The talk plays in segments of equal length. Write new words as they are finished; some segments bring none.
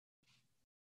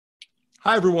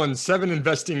Hi, everyone. Seven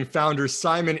Investing founder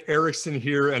Simon Erickson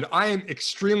here, and I am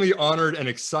extremely honored and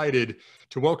excited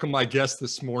to welcome my guest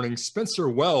this morning. Spencer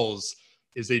Wells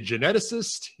is a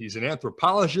geneticist. He's an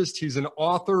anthropologist. He's an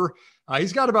author.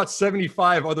 He's got about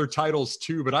 75 other titles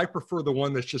too, but I prefer the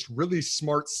one that's just really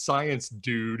smart science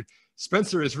dude.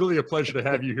 Spencer, it's really a pleasure to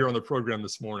have you here on the program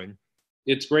this morning.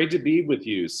 It's great to be with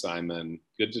you, Simon.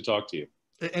 Good to talk to you.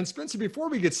 And Spencer, before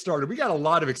we get started, we got a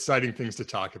lot of exciting things to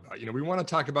talk about. We want to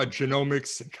talk about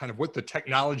genomics and kind of what the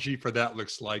technology for that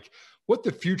looks like, what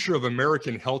the future of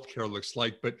American healthcare looks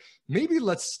like. But maybe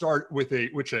let's start with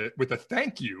a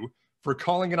thank you for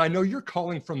calling. And I know you're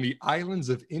calling from the islands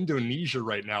of Indonesia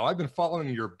right now. I've been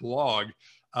following your blog.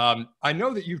 I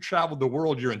know that you've traveled the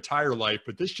world your entire life,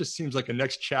 but this just seems like a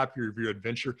next chapter of your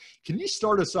adventure. Can you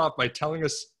start us off by telling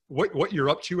us what you're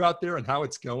up to out there and how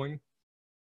it's going?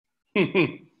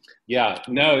 Yeah,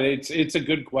 no, it's a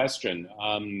good question.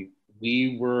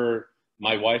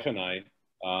 My wife and I,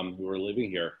 who were living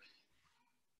here,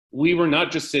 we were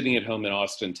not just sitting at home in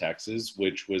Austin, Texas,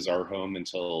 which was our home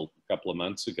until a couple of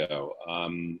months ago.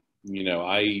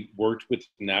 I worked with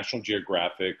National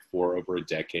Geographic for over a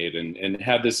decade and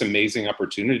had this amazing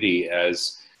opportunity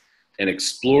as an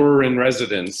explorer in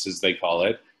residence, as they call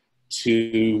it,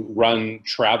 to run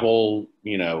travel,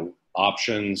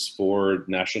 options for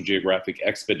National Geographic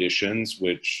expeditions,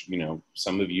 which,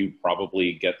 some of you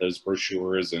probably get those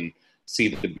brochures and see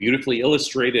the beautifully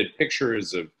illustrated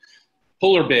pictures of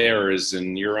polar bears,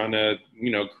 and you're on a,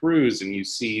 cruise and you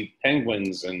see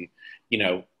penguins. And,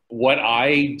 what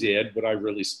I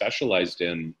really specialized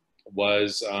in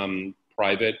was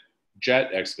private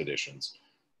jet expeditions.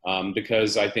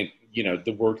 Because I think,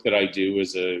 the work that I do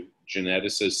as a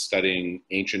geneticist studying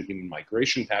ancient human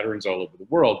migration patterns all over the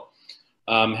world,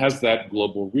 has that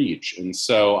global reach. And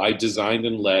so I designed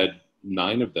and led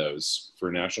 9 of those for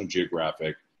National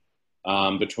Geographic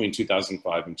between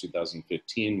 2005 and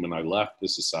 2015 when I left the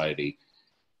society.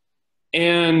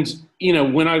 And,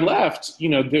 when I left,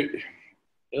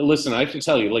 listen, I have to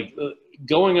tell you,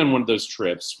 going on one of those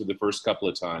trips for the first couple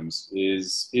of times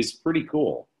is pretty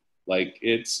cool.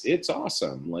 It's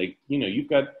awesome. You've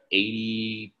got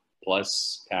 80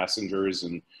 plus passengers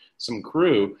and some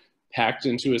crew packed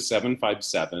into a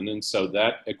 757. And so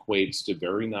that equates to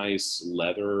very nice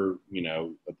leather,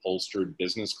 upholstered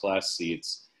business class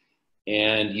seats.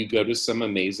 And you go to some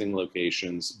amazing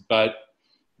locations. But,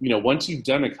 once you've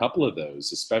done a couple of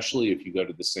those, especially if you go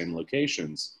to the same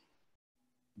locations,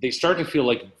 they start to feel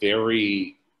like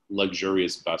very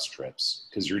luxurious bus trips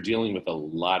because you're dealing with a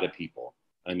lot of people.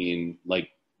 I mean,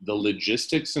 the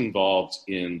logistics involved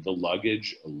in the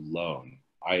luggage alone,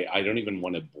 I don't even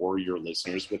want to bore your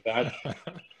listeners with that,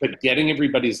 but getting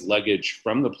everybody's luggage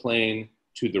from the plane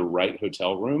to the right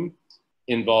hotel room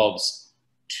involves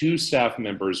 2 staff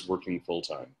members working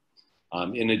full-time,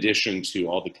 in addition to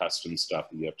all the custom stuff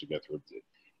that you have to go through.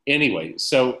 Anyway,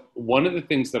 so one of the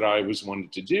things that I always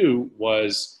wanted to do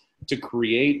was to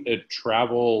create a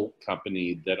travel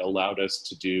company that allowed us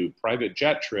to do private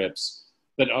jet trips,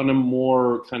 but on a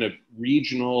more kind of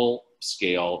regional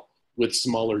scale with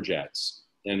smaller jets.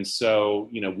 And so,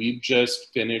 we've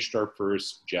just finished our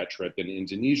first jet trip in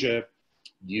Indonesia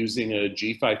using a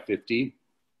G550,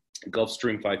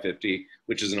 Gulfstream 550,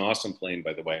 which is an awesome plane,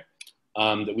 by the way,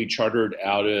 that we chartered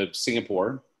out of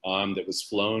Singapore, that was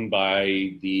flown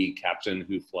by the captain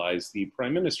who flies the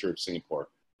Prime Minister of Singapore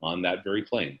on that very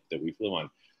plane that we flew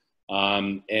on.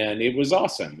 And it was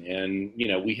awesome. And,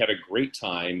 we had a great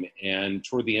time. And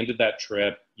toward the end of that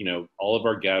trip, all of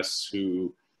our guests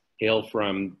who hail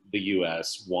from the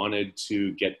US wanted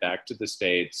to get back to the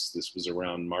States. This was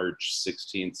around March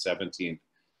 16th, 17th,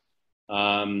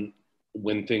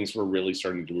 when things were really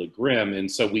starting to look grim. And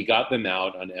so we got them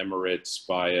out on Emirates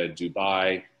via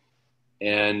Dubai,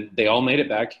 and they all made it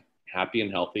back happy and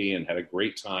healthy and had a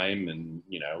great time. And,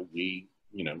 we,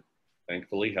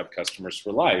 thankfully have customers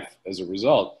for life as a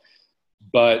result.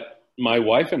 But my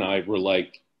wife and I were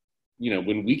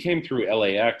when we came through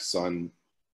LAX on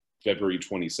February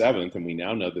 27th, and we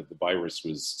now know that the virus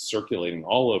was circulating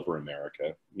all over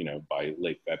America, by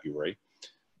late February,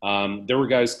 there were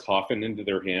guys coughing into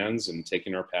their hands and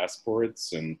taking our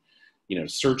passports and,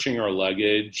 searching our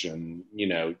luggage, and,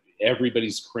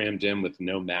 everybody's crammed in with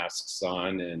no masks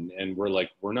on. And we're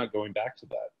not going back to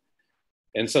that.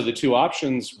 And so the 2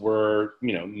 options were,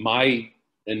 my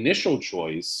initial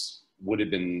choice would have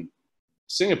been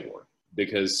Singapore,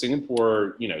 because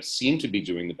Singapore, seemed to be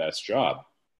doing the best job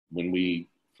when we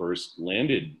first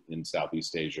landed in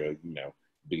Southeast Asia,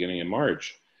 beginning in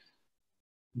March.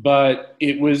 But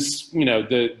it was,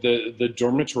 the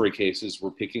dormitory cases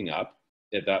were picking up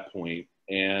at that point.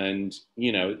 And,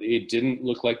 you know, it didn't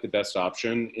look like the best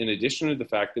option, in addition to the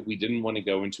fact that we didn't want to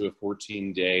go into a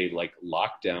 14-day like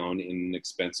lockdown in an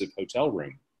expensive hotel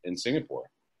room in Singapore.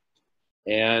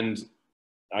 And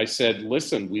I said,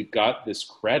 listen, we've got this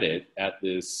credit at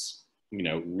this, you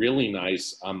know, really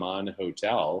nice Aman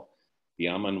hotel, the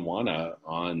Aman Wana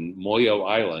on Moyo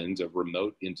Island, a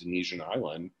remote Indonesian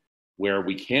island, where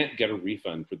we can't get a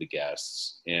refund for the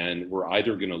guests. And we're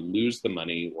either going to lose the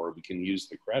money or we can use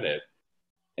the credit.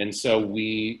 And so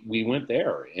we went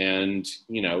there, and,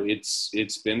 you know,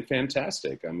 it's been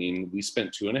fantastic. I mean, we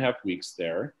spent 2.5 weeks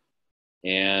there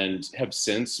and have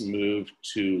since moved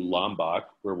to Lombok,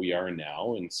 where we are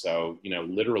now. And so, you know,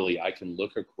 literally I can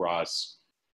look across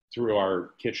through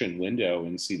our kitchen window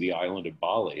and see the island of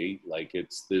Bali. Like,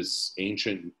 it's this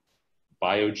ancient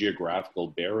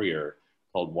biogeographical barrier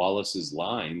called Wallace's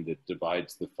Line that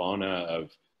divides the fauna of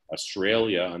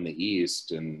Australia on the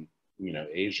east and, you know,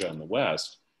 Asia on the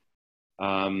west.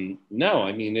 No,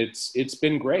 I mean, it's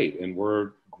been great, and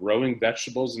we're growing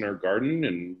vegetables in our garden,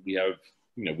 and we have,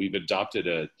 you know, we've adopted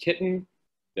a kitten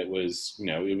that was, you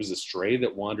know, it was a stray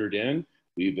that wandered in.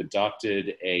 We've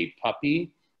adopted a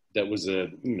puppy that was a,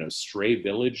 you know, stray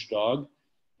village dog,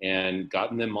 and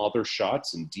gotten them all their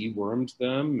shots and dewormed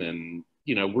them. And,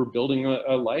 you know, we're building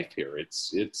a life here.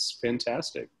 It's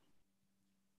fantastic.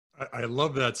 I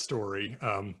love that story.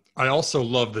 I also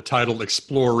love the title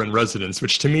Explorer in Residence,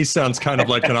 which to me sounds kind of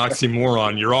like an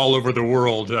oxymoron. You're all over the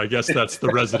world. I guess that's the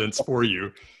residence for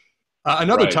you.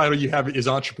 Another Right. title you have is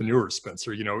Entrepreneur,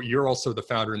 Spencer. You know, you're also the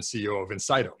founder and CEO of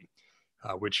Incytome,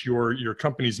 which your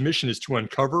company's mission is to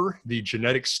uncover the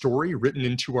genetic story written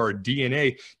into our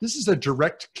DNA. This is a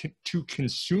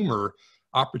direct-to-consumer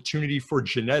opportunity for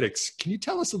genetics. Can you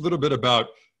tell us a little bit about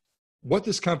what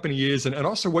this company is, and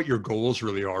also what your goals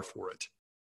really are for it?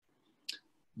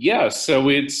 Yeah, so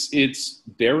it's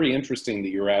very interesting that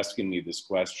you're asking me this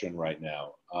question right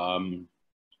now.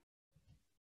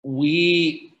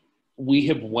 We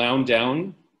have wound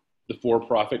down the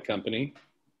for-profit company,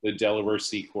 the Delaware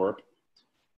C Corp,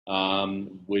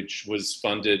 which was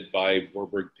funded by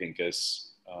Warburg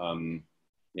Pincus in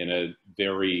a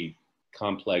very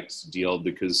complex deal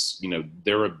because, you know,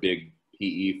 they're a big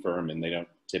PE firm and they don't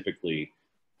typically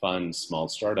fund small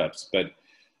startups. But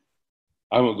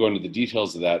I won't go into the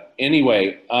details of that.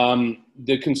 Anyway,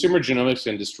 the consumer genomics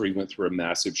industry went through a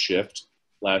massive shift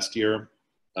last year,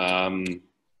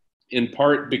 in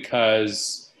part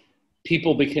because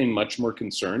people became much more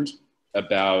concerned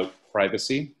about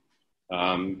privacy,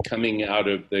 coming out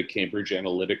of the Cambridge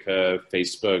Analytica,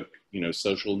 Facebook, you know,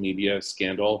 social media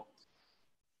scandal.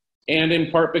 And in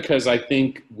part because I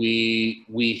think we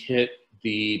hit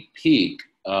the peak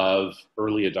of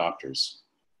early adopters.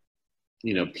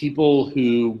 You know, people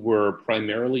who were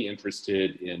primarily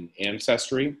interested in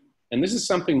ancestry. And this is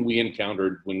something we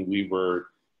encountered when we were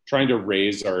trying to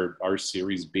raise our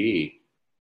Series B.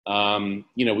 You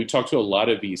know, we talked to a lot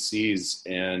of VCs,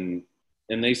 and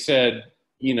they said,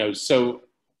 you know, so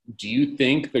do you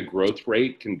think the growth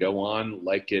rate can go on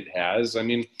like it has? I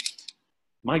mean,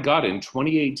 my God, in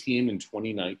 2018 and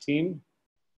 2019,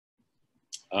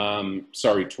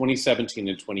 2017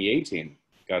 and 2018.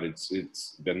 God,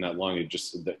 it's been that long. It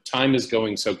just, the time is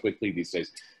going so quickly these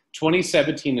days.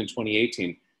 2017 and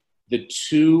 2018, the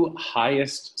two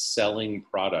highest selling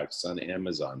products on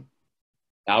Amazon,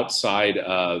 outside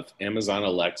of Amazon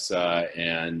Alexa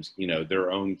and, you know,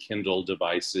 their own Kindle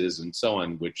devices and so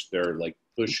on, which they're like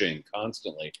pushing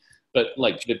constantly. But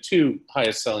like the two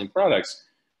highest selling products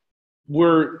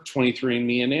were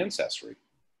 23andMe and Ancestry.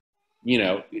 You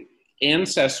know,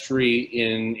 Ancestry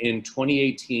in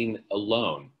 2018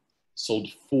 alone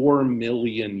sold 4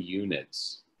 million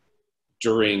units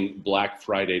during Black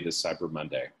Friday to Cyber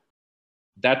Monday.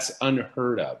 That's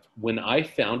unheard of. When I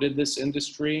founded this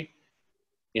industry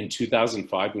in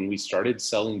 2005, when we started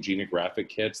selling genographic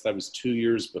kits, that was 2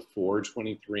 years before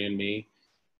 23andMe.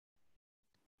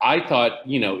 I thought,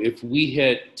 you know, if we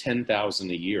hit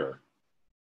 10,000 a year,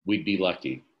 we'd be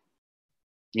lucky.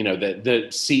 You know, the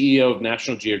CEO of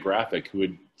National Geographic, who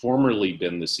had formerly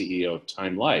been the CEO of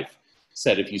Time Life,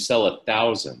 said if you sell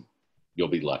 1,000, you'll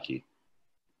be lucky.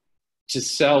 To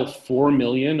sell 4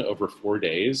 million over 4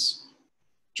 days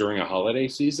during a holiday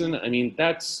season, I mean,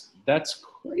 that's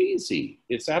crazy.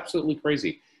 It's absolutely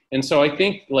crazy. And so I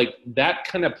think like that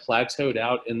kind of plateaued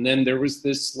out, and then there was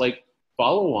this like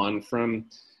follow on from,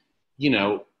 you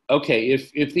know, okay,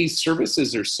 if these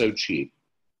services are so cheap,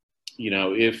 you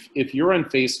know, if you're on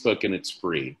Facebook and it's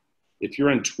free, if you're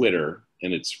on Twitter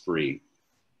and it's free,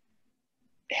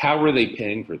 how are they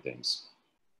paying for things?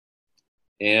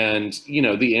 And, you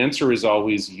know, the answer is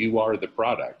always, you are the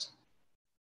product.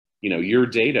 your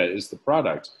data is the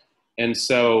product. And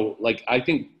so like, I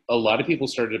think a lot of people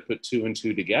started to put two and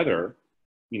two together,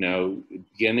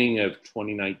 beginning of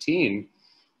 2019.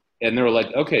 And they were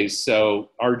like, okay, so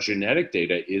our genetic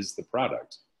data is the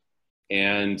product.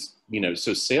 And,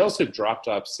 so sales have dropped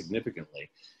off significantly.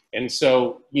 And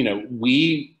so,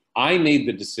 I made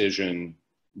the decision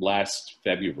last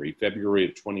February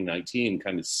of 2019,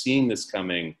 kind of seeing this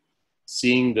coming,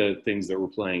 seeing the things that were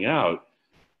playing out,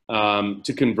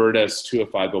 to convert us to a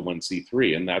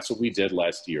 501c3. And that's what we did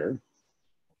last year.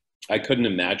 I couldn't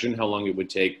imagine how long it would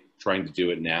take trying to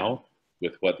do it now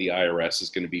with what the IRS is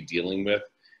going to be dealing with,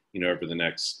 over the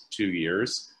next 2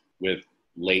 years with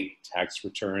late tax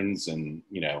returns and,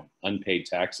 unpaid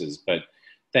taxes. But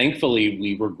thankfully,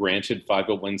 we were granted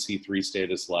 501c3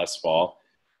 status last fall.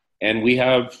 And we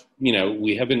have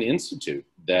an institute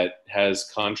that has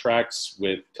contracts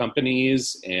with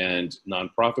companies and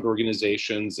nonprofit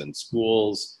organizations and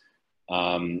schools,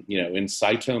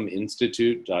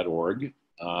 incitominstitute.org.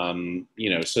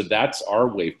 So that's our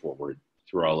way forward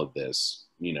through all of this.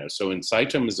 So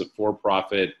Incitum is a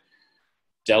for-profit.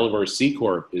 Delaware C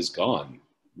Corp is gone.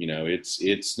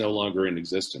 It's no longer in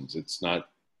existence. It's not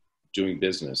doing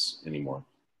business anymore.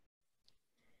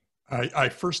 I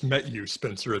first met you,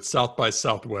 Spencer, at South by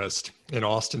Southwest in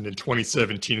Austin in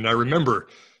 2017. And I remember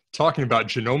talking about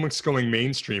genomics going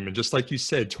mainstream. And just like you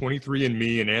said,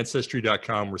 23andMe and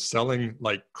Ancestry.com were selling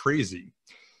like crazy.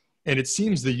 And it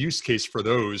seems the use case for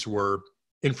those were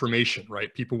information,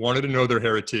 right? People wanted to know their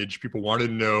heritage. People wanted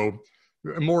to know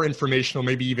more informational,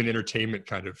 maybe even entertainment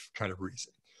kind of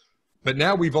reason. But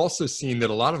now we've also seen that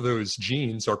a lot of those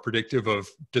genes are predictive of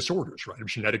disorders, right? Of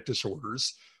genetic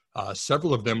disorders.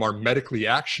 Several of them are medically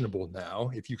actionable now.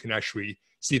 If you can actually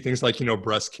see things like,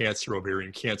 breast cancer,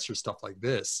 ovarian cancer, stuff like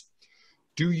this.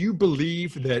 Do you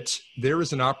believe that there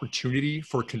is an opportunity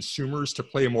for consumers to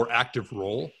play a more active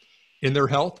role in their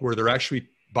health, where they're actually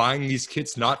buying these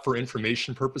kits not for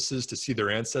information purposes to see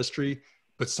their ancestry,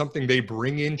 but something they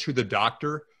bring into the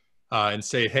doctor and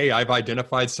say, hey, I've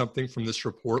identified something from this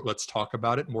report. Let's talk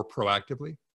about it more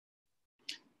proactively?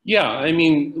 Yeah, I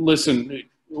mean, listen,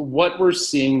 what we're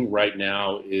seeing right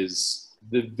now is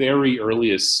the very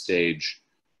earliest stage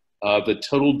of a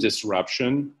total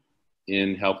disruption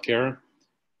in healthcare,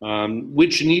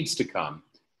 which needs to come.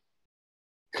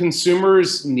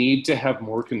 Consumers need to have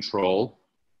more control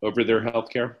over their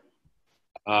healthcare.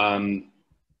 And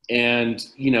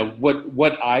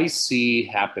what I see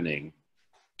happening,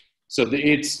 so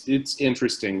it's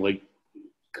interesting, like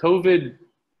COVID,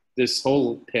 this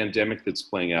whole pandemic that's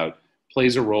playing out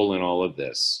plays a role in all of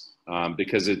this,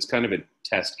 because it's kind of a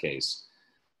test case.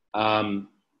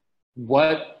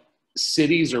 What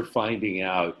cities are finding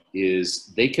out is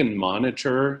they can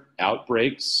monitor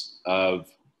outbreaks of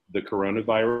the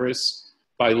coronavirus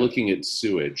by looking at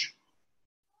sewage.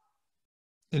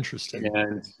 Interesting.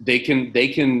 And they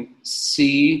can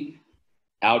see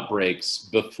outbreaks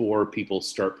before people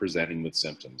start presenting with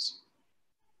symptoms.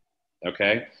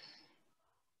 Okay?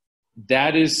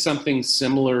 That is something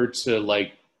similar to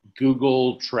like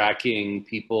Google tracking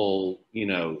people,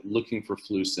 looking for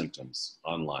flu symptoms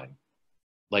online.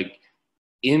 Like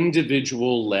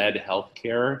individual-led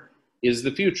healthcare is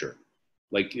the future.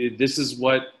 Like this is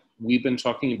what we've been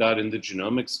talking about in the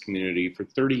genomics community for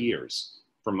 30 years,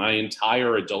 for my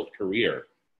entire adult career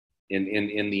in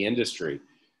the industry.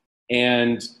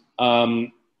 And,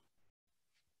 but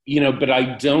I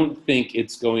don't think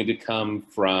it's going to come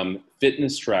from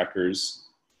fitness trackers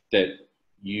that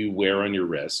you wear on your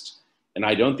wrist. And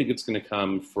I don't think it's going to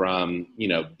come from,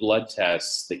 blood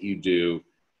tests that you do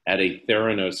at a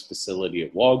Theranos facility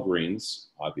at Walgreens,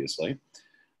 obviously,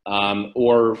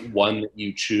 or one that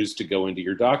you choose to go into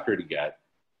your doctor to get.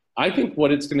 I think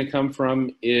what it's going to come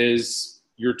from is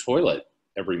your toilet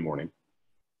every morning.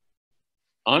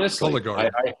 Honestly,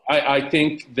 I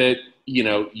think that,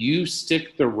 you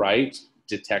stick the right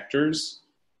detectors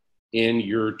in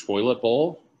your toilet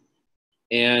bowl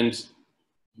and,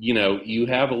 you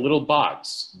have a little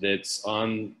box that's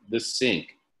on the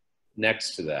sink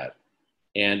next to that.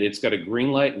 And it's got a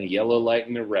green light and a yellow light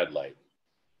and a red light.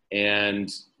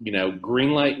 And,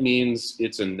 green light means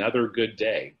it's another good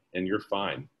day and you're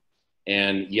fine.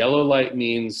 And yellow light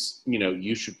means,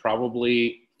 you should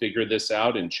probably figure this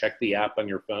out and check the app on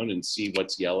your phone and see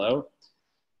what's yellow.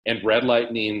 And red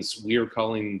light means we are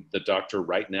calling the doctor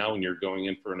right now and you're going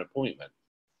in for an appointment.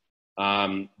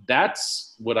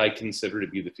 That's what I consider to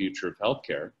be the future of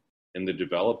healthcare in the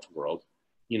developed world.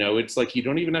 It's like you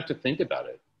don't even have to think about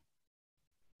it.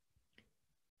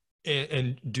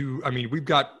 And we've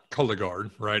got Cologuard,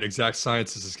 right? Exact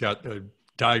Sciences has got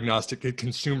a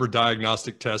consumer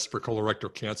diagnostic test for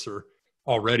colorectal cancer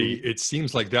already, it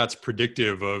seems like that's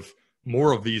predictive of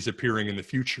more of these appearing in the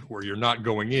future, where you're not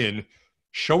going in,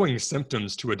 showing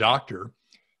symptoms to a doctor,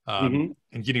 and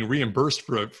getting reimbursed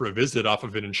for a visit off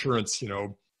of an insurance,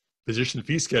 physician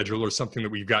fee schedule or something that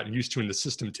we've gotten used to in the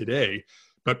system today,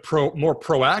 but more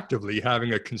proactively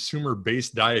having a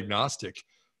consumer-based diagnostic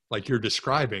like you're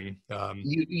describing.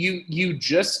 You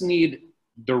just need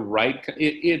the right,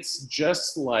 it's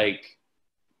just like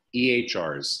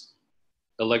EHRs,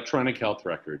 electronic health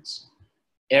records.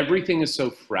 Everything is so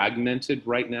fragmented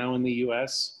right now in the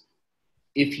US.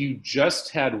 If you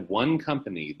just had one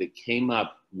company that came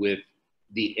up with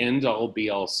the end-all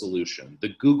be-all solution,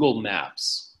 the Google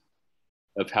Maps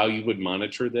of how you would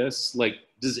monitor this, like,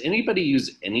 does anybody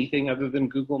use anything other than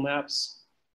Google Maps?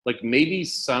 Like, maybe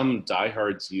some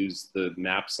diehards use the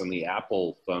maps on the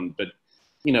Apple phone, but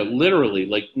literally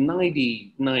like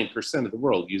 99% of the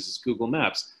world uses Google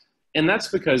Maps. And that's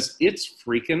because it's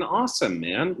freaking awesome,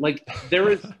 man. Like,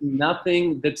 there is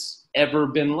nothing that's ever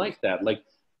been like that. Like,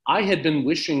 I had been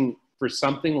wishing for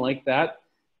something like that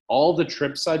all the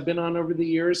trips I've been on over the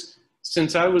years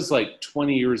since I was like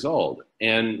 20 years old.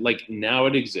 And like, now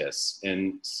it exists.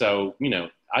 And so,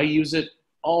 I use it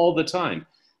all the time.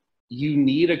 You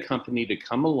need a company to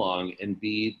come along and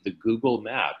be the Google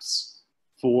Maps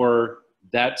for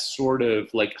that sort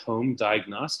of like home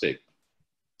diagnostic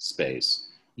space.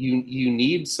 You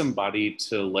need somebody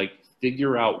to like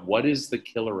figure out what is the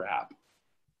killer app.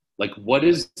 Like, what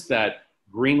is that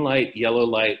green light, yellow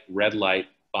light, red light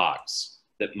box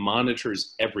that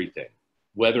monitors everything?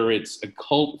 Whether it's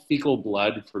occult fecal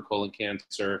blood for colon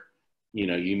cancer,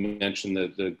 you mentioned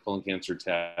the colon cancer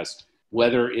test,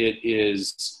 whether it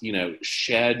is,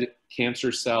 shed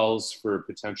cancer cells for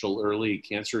potential early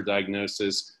cancer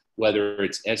diagnosis, whether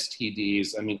it's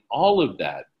STDs. I mean, all of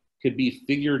that could be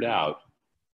figured out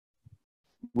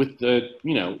with the,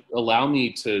 allow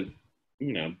me to,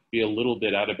 be a little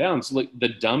bit out of bounds, like the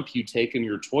dump you take in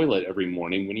your toilet every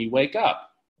morning when you wake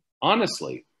up.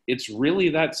 Honestly, it's really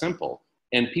that simple.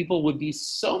 And people would be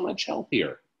so much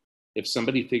healthier if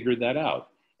somebody figured that out.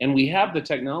 And we have the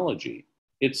technology.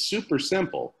 It's super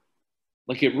simple.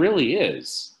 Like, it really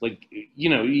is. Like,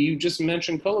 you just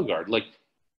mentioned Cologuard. Like,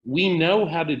 we know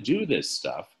how to do this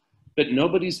stuff, but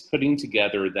nobody's putting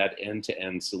together that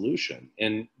end-to-end solution.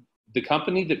 And the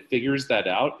company that figures that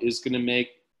out is going to make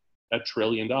 $1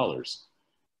 trillion.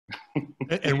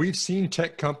 And we've seen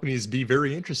tech companies be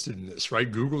very interested in this, right?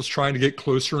 Google's trying to get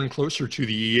closer and closer to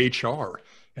the EHR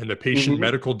and the patient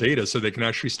medical data, so they can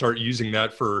actually start using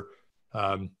that for,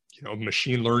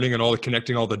 machine learning and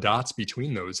connecting all the dots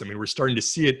between those. I mean, we're starting to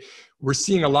see it. We're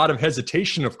seeing a lot of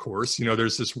hesitation, of course.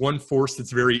 There's this one force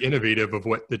that's very innovative of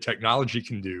what the technology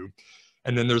can do.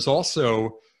 And then there's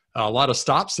also a lot of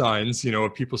stop signs,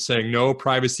 of people saying no,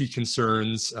 privacy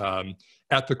concerns,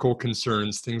 ethical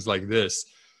concerns, things like this.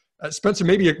 Spencer,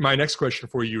 maybe my next question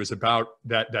for you is about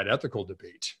that ethical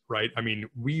debate, right? I mean,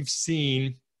 we've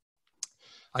seen,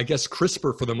 I guess,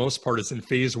 CRISPR for the most part is in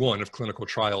phase 1 of clinical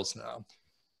trials now.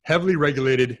 Heavily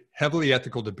regulated, heavily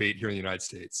ethical debate here in the United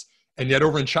States. And yet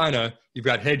over in China, you've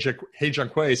got He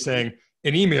Jiankui saying,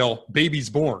 an email, baby's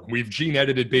born. We've gene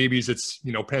edited babies. It's,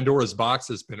 Pandora's box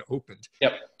has been opened.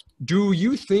 Yep. Do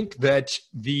you think that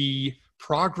the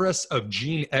progress of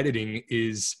gene editing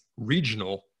is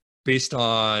regional based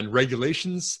on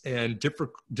regulations and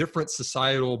different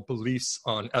societal beliefs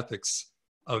on ethics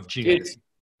of gene editing?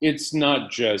 It's not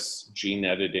just gene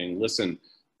editing. Listen,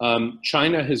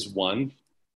 China has won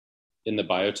in the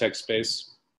biotech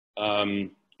space.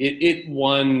 It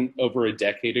won over a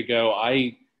decade ago.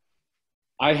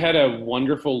 I had a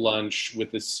wonderful lunch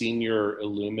with a senior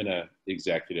Illumina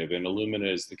executive, and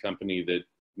Illumina is the company that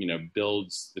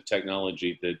builds the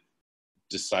technology that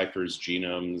deciphers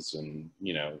genomes. And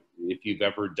if you've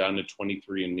ever done a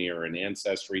 23andMe or an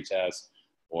ancestry test,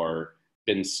 or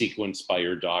been sequenced by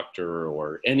your doctor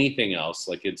or anything else,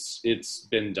 like it's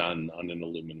been done on an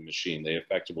Illumina machine. They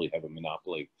effectively have a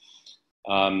monopoly.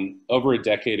 Over a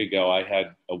decade ago, I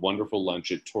had a wonderful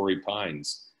lunch at Torrey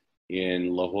Pines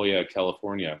in La Jolla,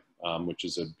 California, which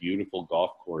is a beautiful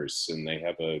golf course. And they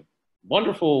have a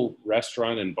wonderful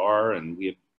restaurant and bar, and we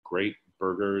had great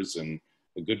burgers and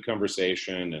a good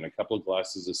conversation and a couple of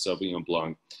glasses of Sauvignon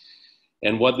Blanc.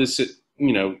 And what this,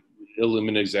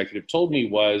 Illumina executive told me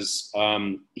was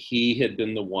he had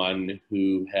been the one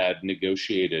who had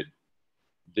negotiated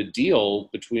the deal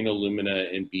between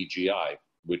Illumina and BGI,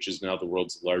 which is now the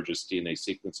world's largest DNA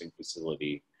sequencing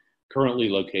facility, currently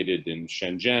located in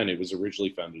Shenzhen. It was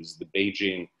originally founded as the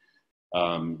Beijing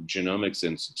Genomics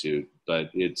Institute, but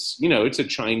it's, you know, it's a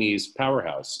Chinese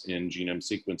powerhouse in genome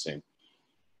sequencing.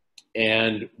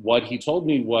 And what he told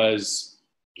me was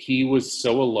he was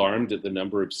so alarmed at the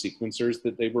number of sequencers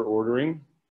that they were ordering,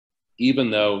 even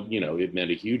though, you know, it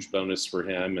meant a huge bonus for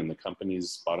him and the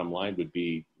company's bottom line would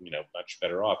be, you know, much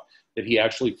better off, that he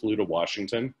actually flew to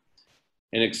Washington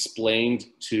and explained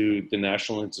to the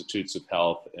National Institutes of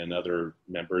Health and other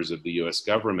members of the US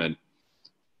government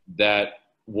that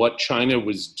what China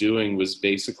was doing was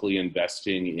basically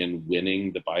investing in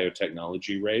winning the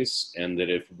biotechnology race, and that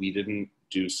if we didn't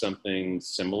do something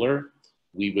similar,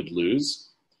 we would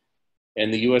lose.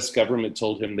 And the US government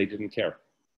told him they didn't care.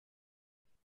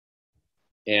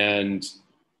 And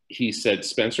he said,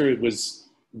 Spencer, it was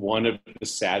one of the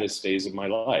saddest days of my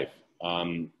life.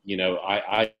 You know,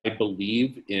 I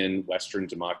believe in Western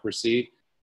democracy.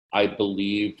 I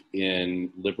believe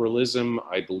in liberalism.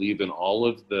 I believe in all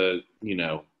of the, you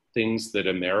know, things that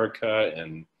America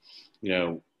and, you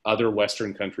know, other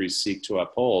Western countries seek to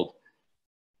uphold.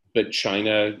 But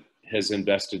China has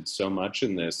invested so much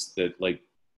in this that, like,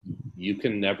 you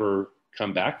can never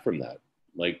come back from that.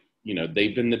 Like, you know,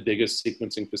 they've been the biggest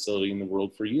sequencing facility in the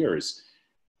world for years.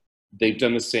 They've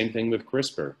done the same thing with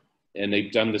CRISPR, and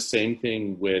they've done the same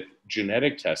thing with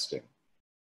genetic testing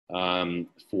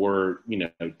for, you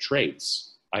know,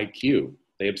 traits, IQ.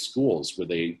 They have schools where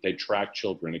they track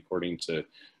children according to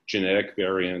genetic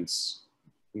variants,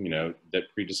 you know,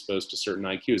 that predispose to certain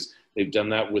IQs. They've done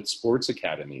that with sports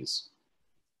academies.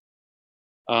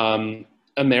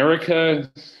 America,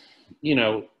 you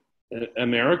know,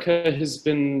 America has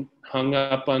been hung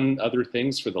up on other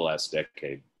things for the last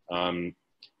decade.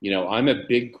 You know, I'm a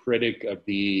big critic of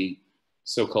the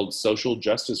so-called social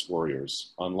justice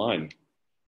warriors online.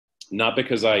 Not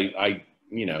because I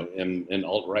you know, am an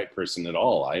alt-right person at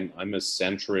all. I'm a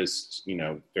centrist, you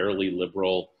know, fairly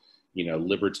liberal, you know,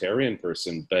 libertarian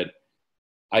person. But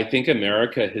I think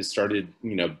America has started,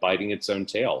 you know, biting its own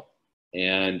tail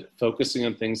and focusing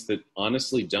on things that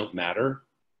honestly don't matter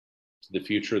to the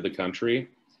future of the country.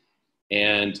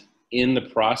 And in the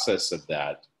process of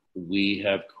that, we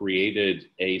have created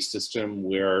a system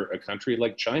where a country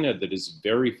like China that is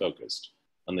very focused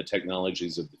on the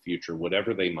technologies of the future,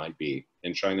 whatever they might be.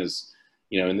 And China's,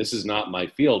 you know, and this is not my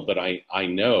field, but I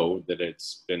know that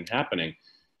it's been happening.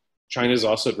 China's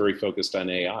also very focused on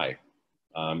AI.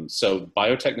 So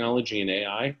biotechnology and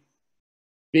AI,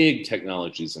 big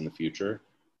technologies in the future.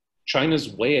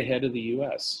 China's way ahead of the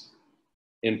US,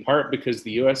 in part because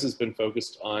the US has been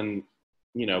focused on,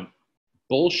 you know,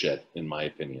 bullshit, in my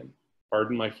opinion.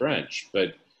 Pardon my French,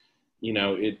 but, you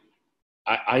know,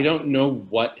 I don't know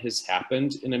what has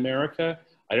happened in America.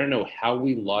 I don't know how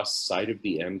we lost sight of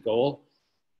the end goal.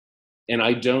 And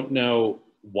I don't know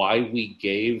why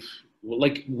we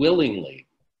willingly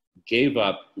gave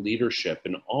up leadership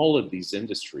in all of these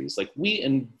industries. Like, we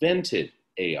invented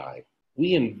AI,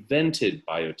 we invented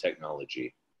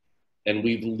biotechnology, and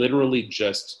we've literally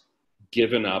just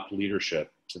given up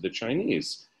leadership to the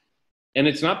Chinese. And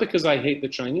it's not because I hate the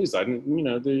Chinese. I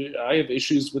have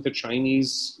issues with the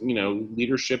Chinese, you know,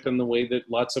 leadership in the way that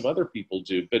lots of other people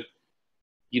do. But,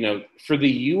 you know, for the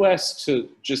US to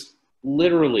just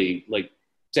literally, like,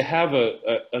 to have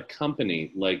a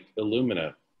company like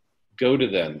Illumina go to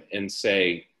them and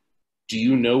say, do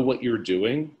you know what you're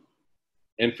doing?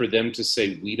 And for them to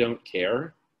say, we don't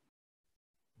care.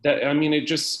 That, I mean,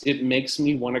 it makes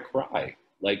me want to cry.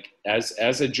 Like, as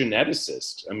a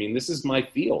geneticist, I mean, this is my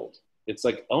field. It's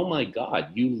like, oh my God,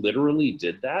 you literally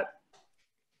did that?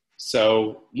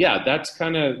 So yeah, that's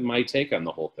kind of my take on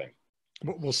the whole thing.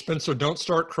 Well, Spencer, don't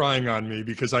start crying on me,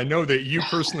 because I know that you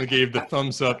personally gave the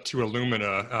thumbs up to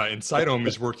Illumina, and Cytome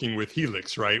is working with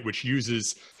Helix, right? Which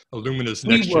uses Illumina's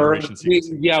next generation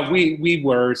sequencing. We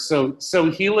were. So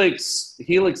Helix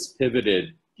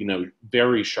pivoted, you know,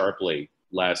 very sharply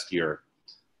last year.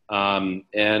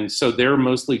 And so they're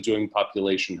mostly doing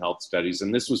population health studies.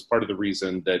 And this was part of the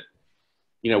reason that,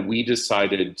 you know, we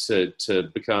decided to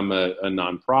become a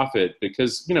nonprofit,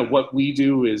 because, you know, what we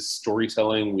do is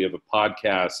storytelling. We have a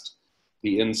podcast,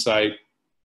 The Insight,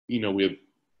 you know, we have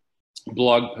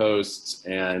blog posts,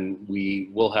 and we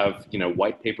will have, you know,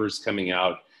 white papers coming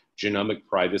out, genomic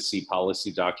privacy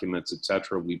policy documents, et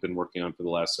cetera, we've been working on for the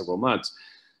last several months.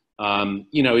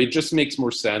 You know, it just makes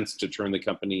more sense to turn the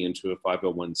company into a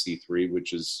 501c3,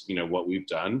 which is, you know, what we've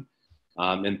done.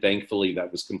 And thankfully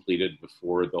that was completed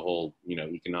before the whole, you know,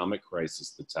 economic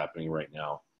crisis that's happening right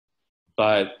now.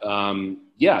 But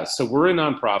yeah, so we're a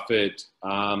nonprofit.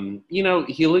 You know,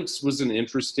 Helix was an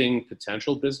interesting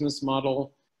potential business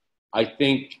model. I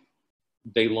think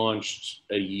they launched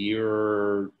a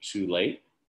year too late.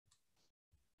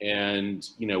 And,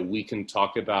 you know, we can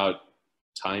talk about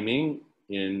timing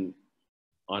in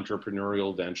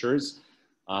entrepreneurial ventures.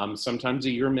 Sometimes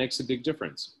a year makes a big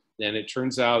difference. And it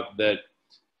turns out that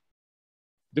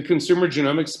the consumer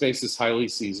genomics space is highly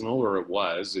seasonal, or it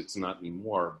was, it's not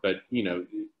anymore. But, you know,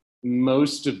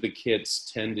 most of the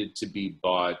kits tended to be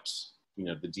bought, you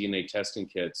know, the DNA testing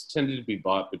kits tended to be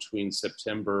bought between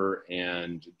September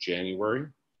and January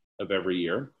of every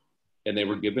year. And they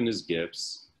were given as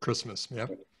gifts. Christmas, yeah.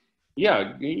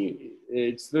 Yeah,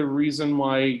 it's the reason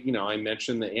why, you know, I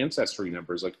mentioned the ancestry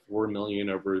numbers, like 4 million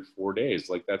over 4 days.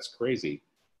 Like, that's crazy.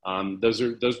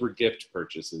 Those were gift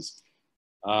purchases.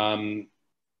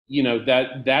 You know,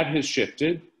 that has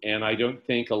shifted, and I don't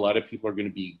think a lot of people are going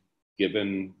to be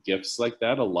given gifts like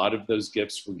that. A lot of those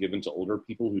gifts were given to older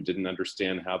people who didn't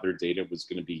understand how their data was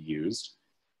going to be used.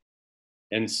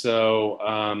 And so,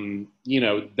 you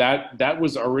know, that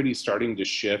was already starting to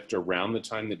shift around the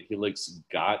time that Helix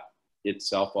got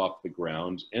itself off the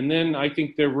ground. And then I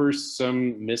think there were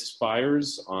some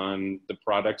misfires on the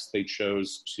products they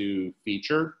chose to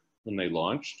feature when they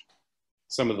launched.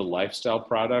 Some of the lifestyle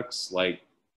products, like,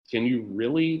 can you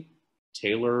really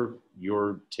tailor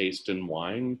your taste in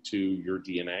wine to your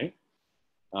DNA?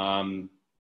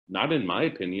 Not in my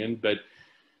opinion, but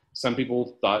some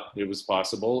people thought it was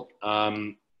possible.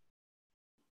 Why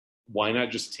not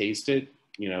just taste it?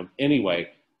 You know, anyway,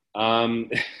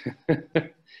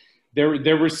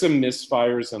 there were some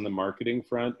misfires on the marketing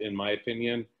front, in my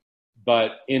opinion.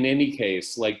 But in any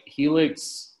case, like,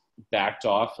 Helix backed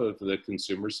off of the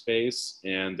consumer space,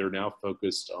 and they're now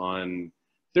focused on,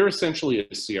 they're essentially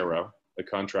a CRO, a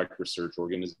contract research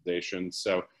organization.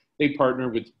 So they partner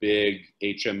with big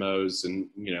HMOs and,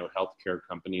 you know, healthcare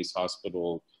companies,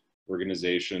 hospital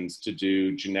organizations to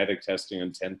do genetic testing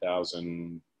on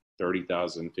 10,000,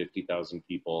 30,000, 50,000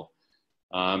 people.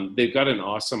 They've got an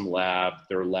awesome lab.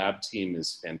 Their lab team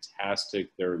is fantastic.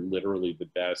 They're literally the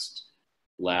best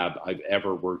lab I've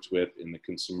ever worked with in the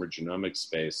consumer genomics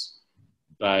space.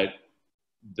 But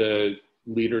the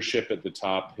leadership at the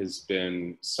top has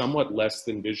been somewhat less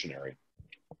than visionary.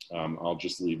 I'll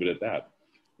just leave it at that.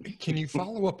 Can you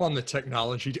follow up on the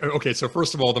technology? Okay, so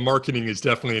first of all, the marketing is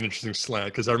definitely an interesting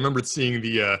slant, because I remembered seeing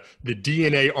the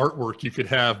DNA artwork you could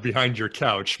have behind your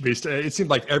couch. It seemed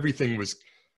like everything was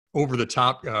over the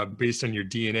top based on your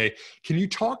DNA. Can you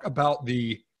talk about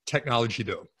the technology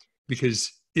though?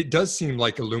 Because it does seem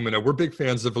like Illumina, we're big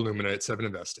fans of Illumina at Seven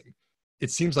Investing.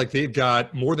 It seems like they've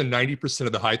got more than 90%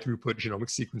 of the high throughput genomic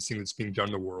sequencing that's being done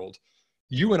in the world.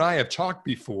 You and I have talked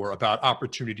before about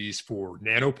opportunities for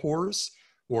nanopores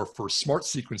or for smart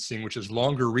sequencing, which is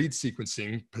longer read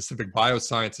sequencing. Pacific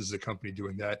Biosciences is a company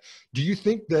doing that. Do you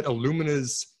think that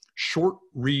Illumina's short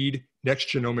read next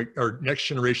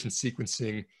generation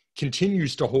sequencing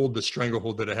continues to hold the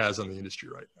stranglehold that it has on the industry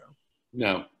right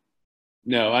now?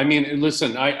 No. I mean,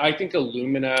 listen, I think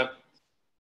Illumina,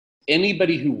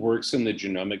 anybody who works in the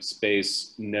genomic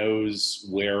space knows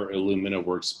where Illumina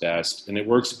works best. And it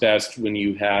works best when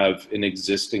you have an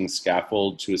existing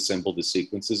scaffold to assemble the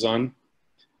sequences on.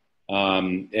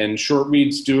 And short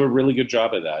reads do a really good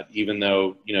job of that, even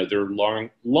though, you know, there are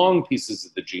long pieces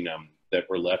of the genome that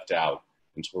were left out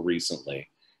until recently.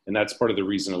 And that's part of the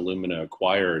reason Illumina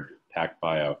acquired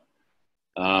PacBio.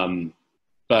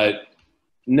 But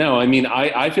no, I mean,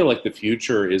 I feel like the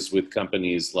future is with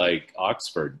companies like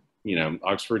Oxford. You know,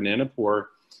 Oxford Nanopore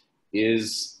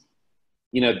is,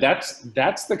 you know, that's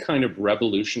the kind of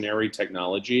revolutionary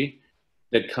technology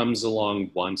that comes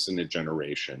along once in a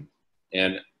generation.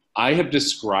 And I have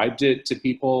described it to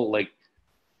people, like,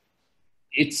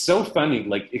 it's so funny,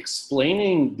 like,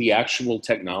 explaining the actual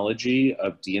technology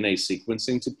of DNA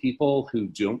sequencing to people who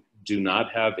do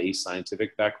not have a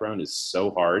scientific background is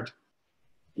so hard.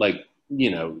 Like,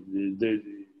 you know, the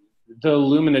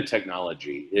Illumina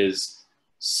technology is,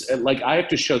 like, I have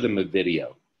to show them a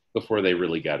video before they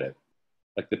really get it,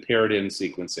 like the paired-in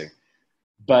sequencing.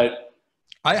 But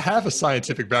I have a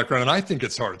scientific background, and I think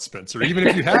it's hard, Spencer. Even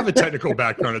if you have a technical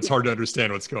background, it's hard to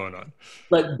understand what's going on.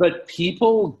 But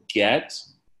people get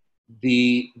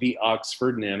the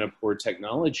Oxford Nanopore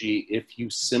technology if you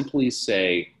simply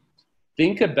say,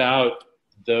 think about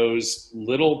those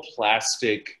little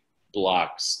plastic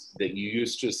blocks that you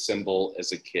used to assemble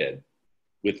as a kid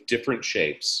with different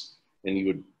shapes, and you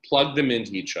would plug them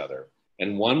into each other.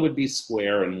 And one would be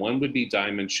square, and one would be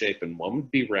diamond shape, and one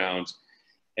would be round.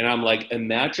 And I'm like,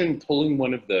 imagine pulling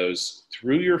one of those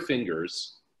through your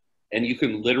fingers, and you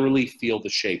can literally feel the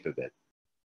shape of it.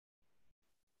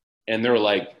 And they're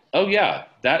like, oh yeah,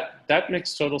 that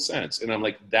makes total sense. And I'm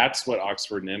like, that's what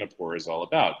Oxford Nanopore is all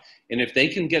about. And if they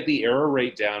can get the error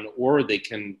rate down, or they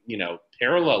can, you know,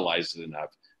 parallelize it enough,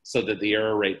 so that the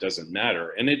error rate doesn't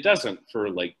matter. And it doesn't for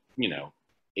like, you know,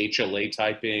 HLA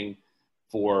typing,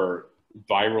 for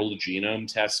viral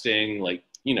genome testing. Like,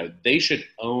 you know, they should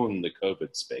own the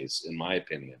COVID space, in my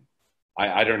opinion.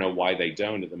 I don't know why they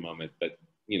don't at the moment, but,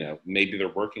 you know, maybe they're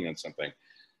working on something.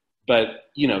 But,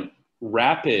 you know,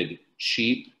 rapid,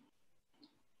 cheap,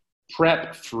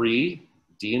 prep-free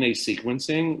DNA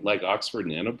sequencing like Oxford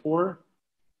Nanopore,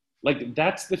 like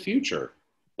that's the future.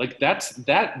 Like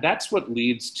that's what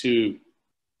leads to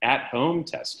at-home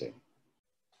testing.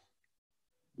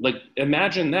 Like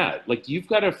imagine that. Like you've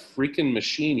got a freaking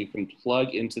machine you can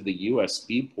plug into the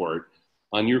USB port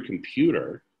on your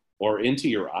computer or into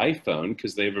your iPhone,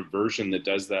 because they have a version that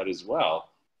does that as well.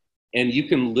 And you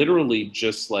can literally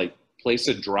just like place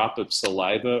a drop of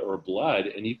saliva or blood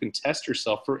and you can test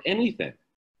yourself for anything.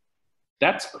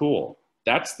 That's cool.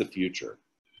 That's the future.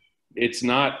 It's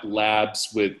not labs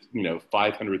with, you know,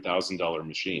 $500,000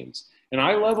 machines. And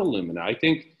I love Illumina. I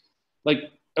think,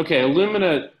 like, okay,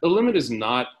 Illumina is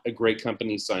not a great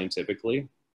company scientifically.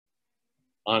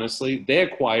 Honestly, they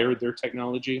acquired their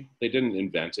technology. They didn't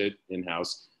invent it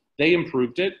in-house. They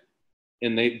improved it,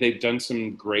 and they've done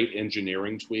some great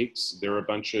engineering tweaks. There are a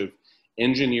bunch of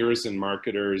engineers and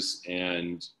marketers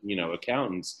and, you know,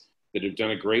 accountants that have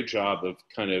done a great job of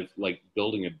kind of like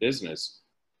building a business.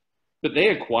 But they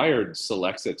acquired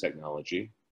Solexa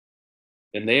technology,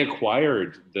 and they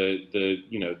acquired the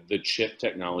you know, the chip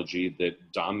technology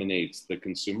that dominates the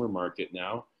consumer market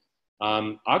now.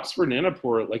 Oxford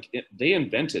Nanopore, like they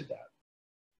invented that.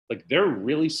 Like they're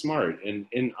really smart,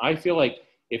 and I feel like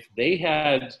if they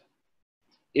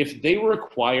were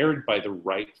acquired by the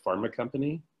right pharma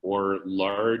company or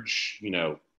large, you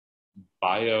know,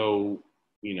 bio,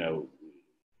 you know,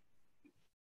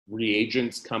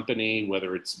 reagents company,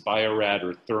 whether it's Bio-Rad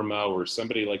or Thermo or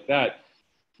somebody like that,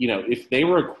 you know, if they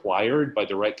were acquired by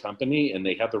the right company and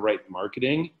they have the right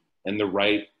marketing and the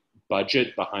right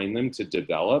budget behind them to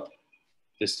develop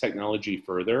this technology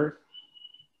further,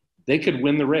 they could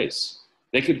win the race.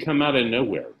 They could come out of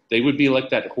nowhere. They would be like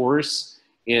that horse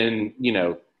in, you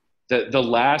know, the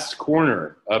last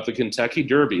corner of the Kentucky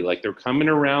Derby. Like they're coming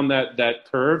around that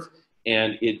curve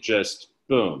and it just,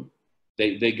 boom,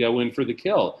 they go in for the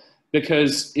kill.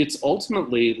 Because it's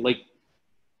ultimately like,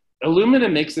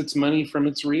 Illumina makes its money from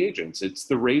its reagents. It's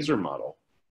the razor model.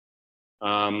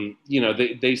 You know,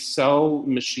 they sell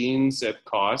machines at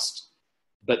cost,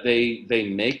 but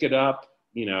they make it up,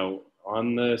 you know,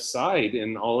 on the side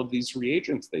in all of these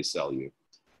reagents they sell you.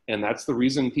 And that's the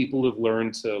reason people have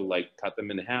learned to like cut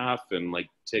them in half and like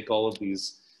take all of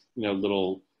these, you know,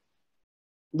 little,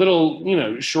 you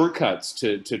know, shortcuts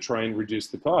to try and reduce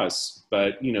the costs.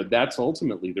 But, you know, that's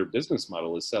ultimately their business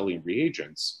model, is selling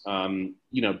reagents.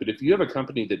 You know, but if you have a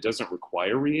company that doesn't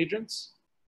require reagents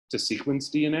to sequence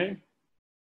DNA,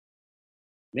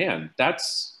 man,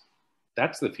 that's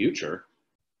the future.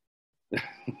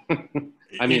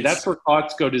 I mean, that's where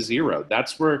costs go to zero.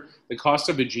 That's where the cost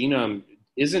of a genome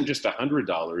isn't just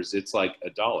 $100, it's like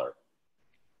 $1.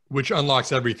 Which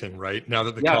unlocks everything, right? Now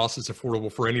that the cost is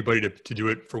affordable for anybody to do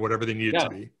it for whatever they need it to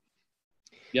be.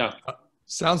 Yeah.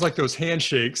 Sounds like those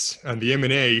handshakes and the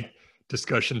M&A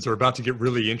discussions are about to get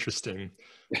really interesting.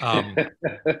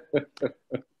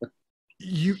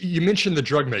 You mentioned the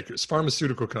drug makers,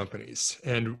 pharmaceutical companies,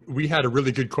 and we had a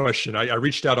really good question. I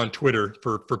reached out on Twitter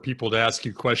for people to ask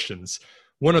you questions.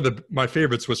 One of my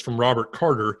favorites was from Robert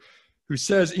Carter, who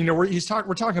says, you know, we're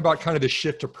talking about kind of the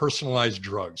shift to personalized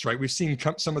drugs, right? We've seen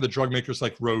some of the drug makers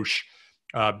like Roche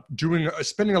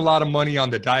spending a lot of money on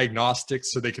the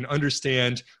diagnostics so they can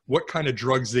understand what kind of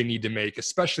drugs they need to make,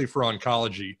 especially for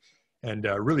oncology and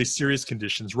really serious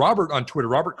conditions. Robert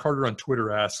Carter on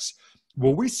Twitter asks,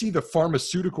 will we see the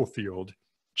pharmaceutical field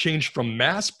change from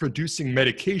mass producing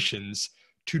medications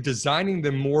to designing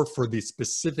them more for the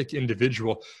specific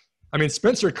individual? I mean,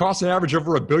 Spencer, it costs an average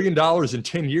over $1 billion in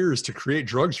 10 years to create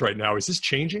drugs right now. Is this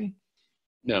changing?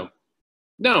 No.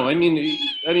 I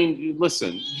mean,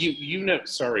 listen, you know,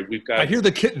 sorry, we've got. I hear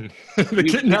the kitten. The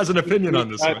kitten has an opinion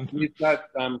on this one. We've got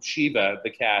Shiva, the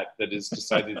cat, that has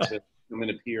decided to come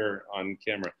and appear on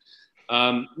camera.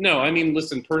 No, I mean,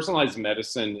 listen, personalized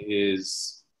medicine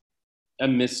is a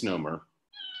misnomer.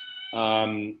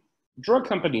 Drug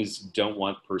companies don't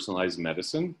want personalized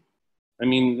medicine. I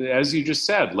mean, as you just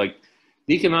said, like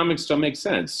the economics don't make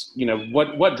sense. You know,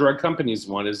 what drug companies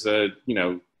want is a, you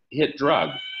know, hit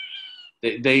drug.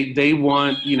 They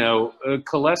want, you know, a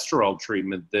cholesterol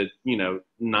treatment that, you know,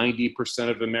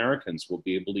 90% of Americans will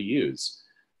be able to use.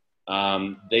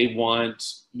 They want,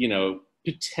 you know,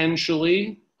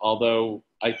 potentially, although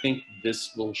I think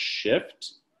this will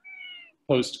shift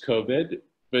post-COVID,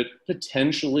 but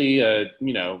potentially a,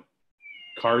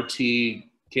 CAR T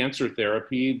cancer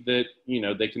therapy that,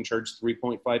 they can charge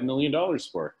 $3.5 million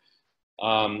for.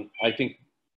 I think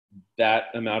that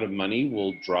amount of money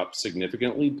will drop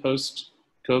significantly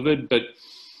post-COVID, but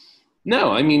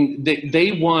no, I mean,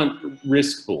 they want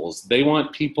risk pools. They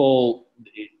want people,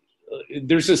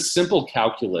 there's a simple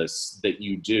calculus that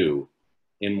you do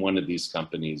in one of these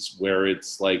companies where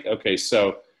it's like, okay,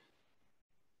 so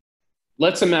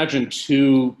let's imagine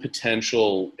two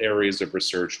potential areas of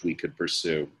research we could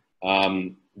pursue.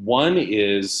 One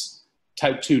is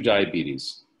type 2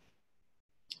 diabetes.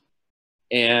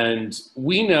 And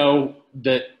we know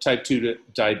that type 2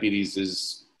 diabetes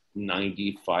is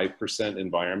 95%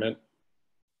 environment.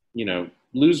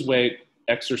 Lose weight,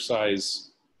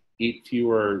 exercise, eat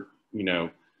fewer,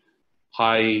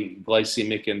 high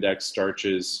glycemic index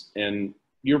starches, and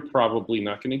you're probably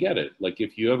not going to get it. Like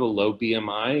if you have a low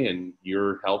BMI and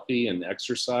you're healthy and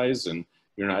exercise and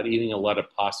you're not eating a lot of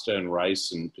pasta and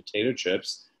rice and potato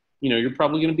chips, you're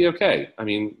probably going to be okay. I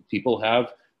mean, people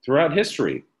have throughout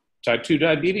history. Type 2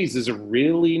 diabetes is a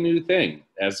really new thing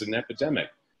as an epidemic.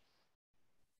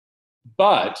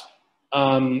 But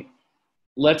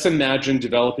let's imagine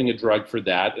developing a drug for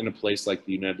that in a place like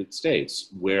the United States,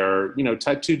 where,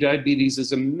 type 2 diabetes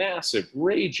is a massive,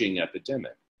 raging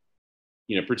epidemic,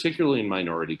 particularly in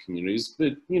minority communities,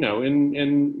 but,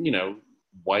 in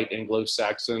white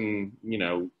Anglo-Saxon,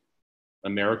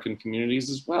 American communities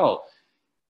as well.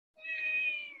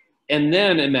 And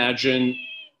then imagine,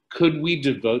 could we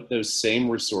devote those same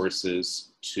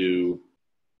resources to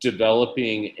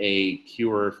developing a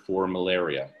cure for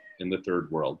malaria in the third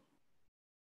world?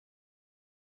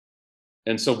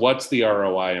 And so what's the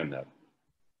ROI on that?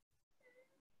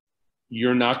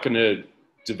 You're not going to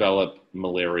develop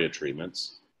malaria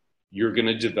treatments. You're going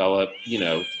to develop,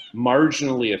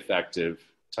 marginally effective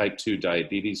type 2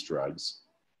 diabetes drugs.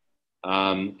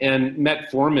 And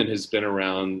metformin has been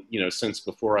around, since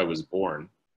before I was born.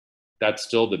 That's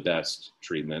still the best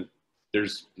treatment.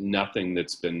 There's nothing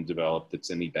that's been developed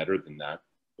that's any better than that,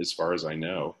 as far as I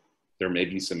know. There may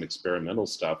be some experimental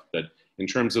stuff, but in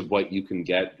terms of what you can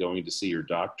get going to see your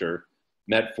doctor,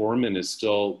 metformin is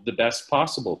still the best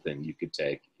possible thing you could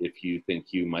take if you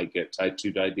think you might get type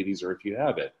 2 diabetes or if you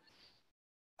have it.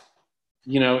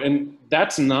 And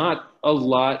that's not a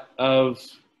lot of,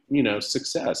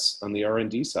 success on the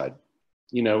R&D side.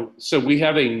 So we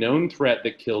have a known threat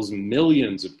that kills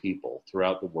millions of people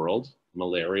throughout the world,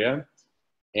 malaria,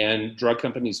 and drug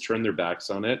companies turn their backs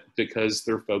on it because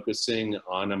they're focusing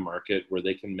on a market where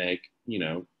they can make,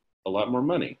 a lot more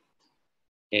money.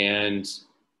 And,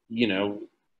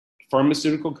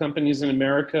 pharmaceutical companies in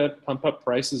America pump up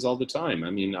prices all the time. I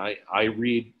mean, I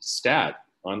read stat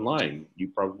online. You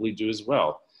probably do as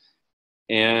well.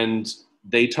 And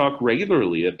they talk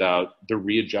regularly about the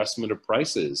readjustment of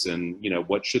prices and,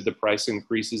 what should the price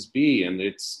increases be? And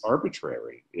it's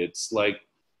arbitrary. It's like,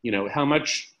 how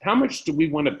much do we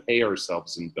want to pay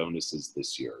ourselves in bonuses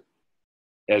this year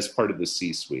as part of the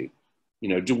C-suite?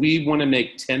 Do we want to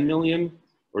make 10 million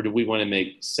or do we want to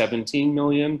make 17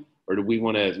 million? Or do we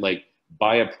want to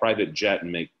buy a private jet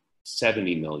and make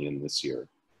 70 million this year?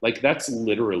 That's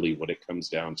literally what it comes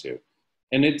down to.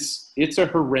 And it's a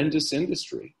horrendous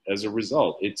industry as a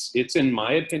result. It's in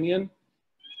my opinion,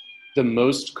 the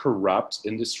most corrupt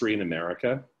industry in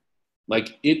America.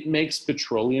 It makes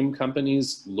petroleum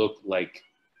companies look like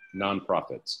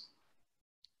nonprofits.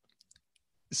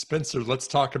 Spencer, let's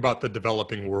talk about the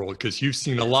developing world, because you've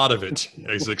seen a lot of it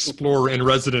as explorer in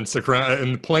residence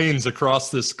in planes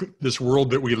across this world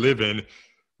that we live in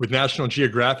with National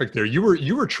Geographic there. You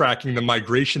were tracking the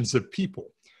migrations of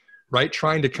people, right?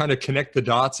 Trying to kind of connect the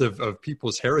dots of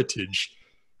people's heritage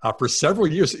for several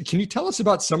years. Can you tell us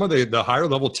about some of the higher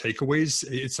level takeaways?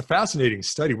 It's a fascinating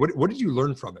study. What did you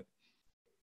learn from it?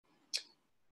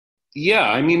 Yeah,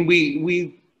 I mean,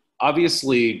 we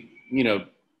obviously,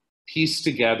 piece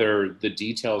together the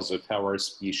details of how our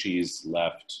species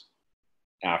left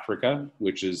Africa,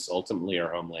 which is ultimately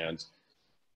our homeland.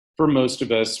 For most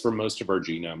of us, for most of our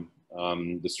genome,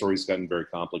 the story's gotten very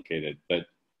complicated. But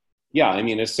yeah, I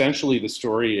mean, essentially the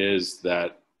story is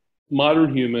that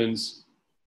modern humans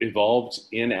evolved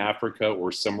in Africa or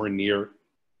somewhere near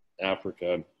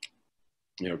Africa.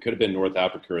 It could have been North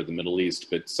Africa or the Middle East,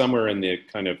 but somewhere in the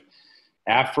kind of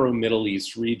Afro-Middle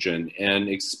East region, and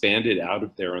expanded out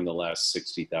of there in the last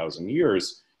 60,000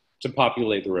 years to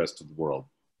populate the rest of the world.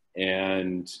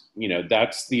 And,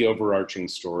 that's the overarching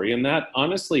story. And that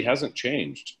honestly hasn't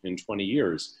changed in 20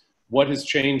 years. What has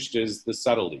changed is the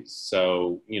subtleties.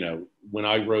 So, when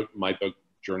I wrote my book,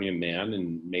 Journey of Man,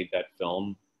 and made that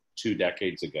film 2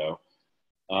 decades ago,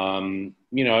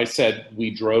 You know, I said we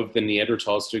drove the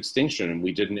Neanderthals to extinction and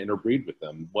we didn't interbreed with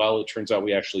them. Well, it turns out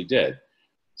we actually did.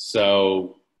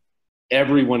 So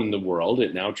everyone in the world,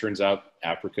 it now turns out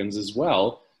Africans as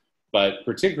well, but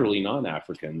particularly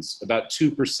non-Africans, about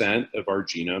 2% of our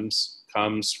genomes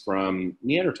comes from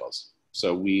Neanderthals.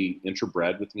 So we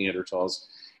interbred with Neanderthals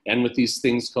and with these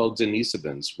things called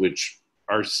Denisovans, which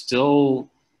are still,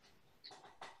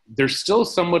 they're still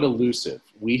somewhat elusive.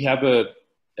 We have a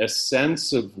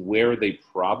sense of where they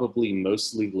probably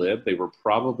mostly live. They were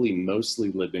probably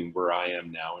mostly living where I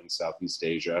am now in Southeast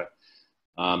Asia,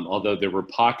 although there were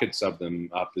pockets of them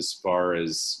up as far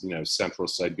as, you know, central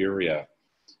Siberia.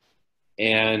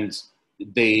 And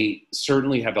they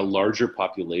certainly had a larger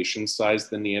population size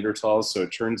than Neanderthals. So it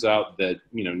turns out that,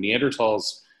 you know,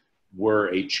 Neanderthals were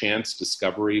a chance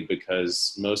discovery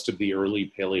because most of the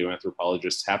early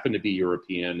paleoanthropologists happened to be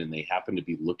European and they happened to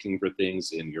be looking for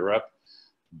things in Europe.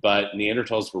 But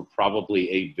Neanderthals were probably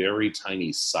a very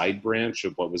tiny side branch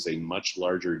of what was a much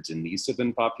larger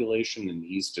Denisovan population in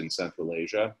East and Central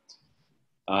Asia.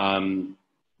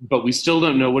 But we still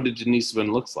don't know what a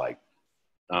Denisovan looks like.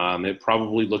 It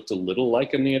probably looked a little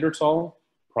like a Neanderthal.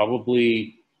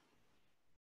 Probably,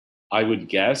 I would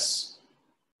guess,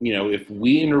 you know, if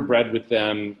we interbred with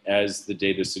them, as the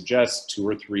data suggests, 2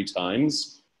 or 3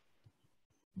 times,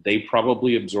 they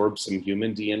probably absorbed some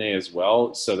human DNA as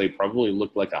well. So they probably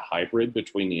look like a hybrid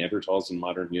between Neanderthals and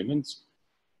modern humans.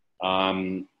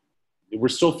 We're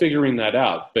still figuring that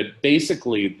out. But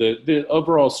basically, the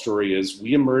overall story is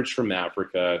we emerged from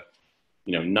Africa.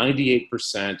 You know,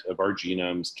 98% of our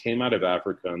genomes came out of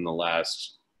Africa in the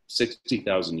last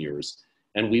 60,000 years.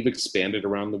 And we've expanded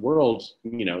around the world,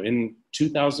 you know, in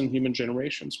 2,000 human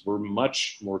generations. We're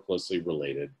much more closely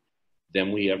related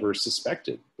than we ever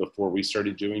suspected before we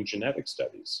started doing genetic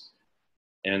studies.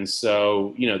 And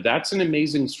so, you know, that's an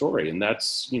amazing story. And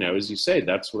that's, you know, as you say,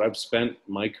 that's what I've spent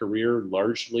my career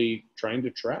largely trying to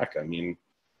track. I mean,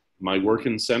 my work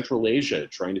in Central Asia,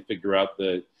 trying to figure out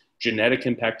the genetic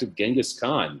impact of Genghis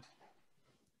Khan,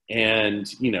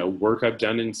 and, you know, work I've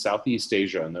done in Southeast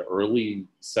Asia and the early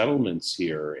settlements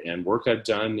here, and work I've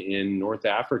done in North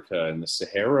Africa and the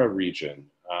Sahara region,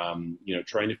 you know,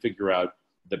 trying to figure out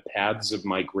the paths of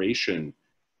migration,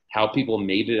 how people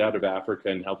made it out of Africa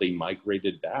and how they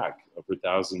migrated back over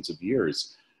thousands of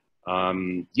years.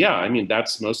 Yeah, I mean,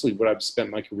 that's mostly what I've spent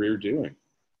my career doing.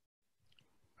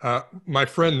 My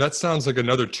friend, that sounds like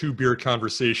another 2-beer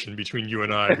conversation between you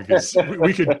and I, because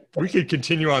we could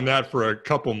continue on that for a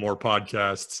couple more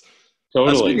podcasts.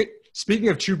 Totally. Speaking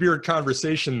of 2-beer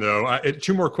conversation, though,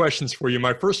 2 more questions for you.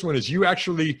 My first one is, you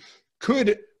actually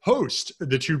could host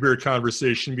the 2-beer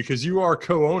conversation because you are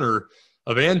co-owner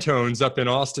of Antone's up in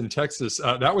Austin, Texas.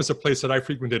 That was a place that I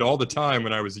frequented all the time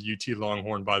when I was a UT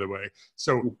Longhorn, by the way.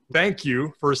 So thank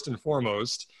you, first and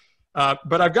foremost.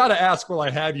 But I've got to ask while I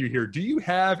have you here, do you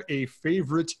have a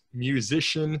favorite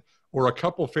musician or a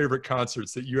couple favorite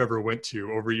concerts that you ever went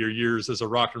to over your years as a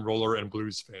rock and roller and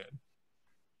blues fan?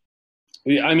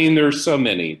 I mean, there's so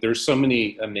many. There's so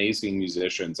many amazing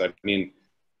musicians. I mean,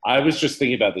 I was just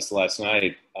thinking about this last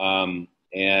night,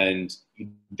 and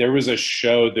there was a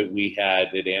show that we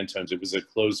had at Antone's. It was a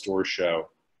closed-door show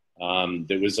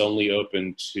that was only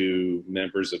open to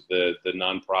members of the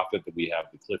nonprofit that we have,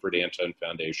 the Clifford Antone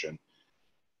Foundation,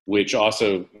 which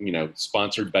also, you know,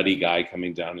 sponsored Buddy Guy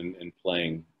coming down and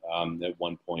playing at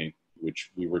one point,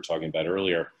 which we were talking about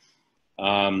earlier.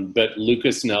 But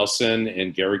Lucas Nelson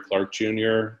and Gary Clark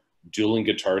Jr. dueling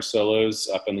guitar solos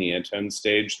up on the Antone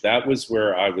stage, that was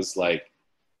where I was like,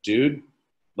 dude,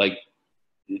 like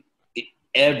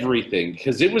everything,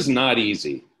 because it was not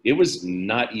easy. It was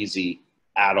not easy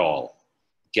at all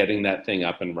getting that thing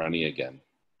up and running again.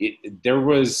 There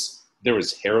was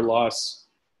hair loss.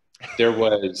 There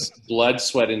was blood,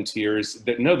 sweat, and tears.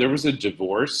 No, there was a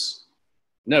divorce.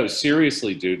 No,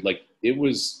 seriously, dude, like it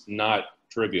was not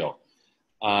trivial.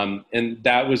 And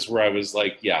that was where I was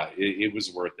like, yeah, it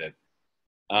was worth it.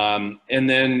 And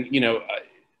then, you know,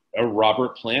 a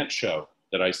Robert Plant show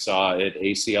that I saw at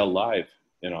ACL Live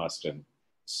in Austin.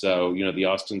 So, you know, the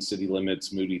Austin City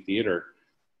Limits Moody Theater,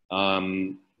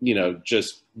 you know,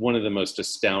 just one of the most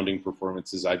astounding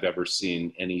performances I've ever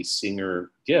seen any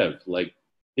singer give. Like,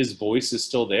 his voice is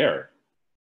still there.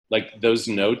 Like, those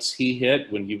notes he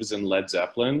hit when he was in Led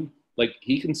Zeppelin, like,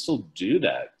 he can still do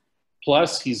that.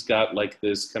 Plus, he's got like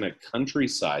this kind of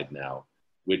countryside now,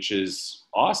 which is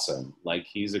awesome. Like,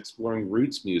 he's exploring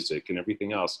roots music and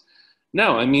everything else.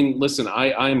 No, I mean, listen,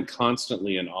 I'm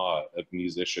constantly in awe of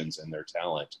musicians and their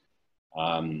talent.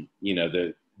 You know,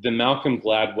 the Malcolm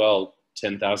Gladwell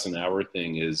 10,000 hour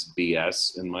thing is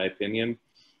BS, in my opinion.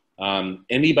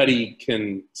 Anybody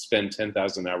can spend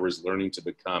 10,000 hours learning to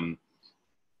become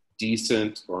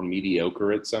decent or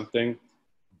mediocre at something,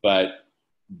 but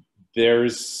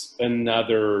there's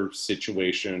another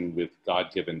situation with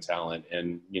God-given talent,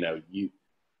 and you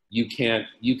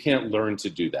can't learn to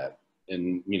do that.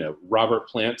 And Robert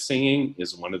Plant singing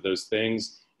is one of those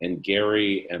things, and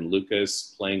Gary and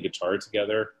Lucas playing guitar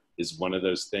together is one of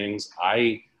those things.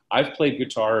 I've played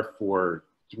guitar for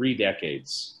 3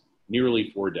 decades,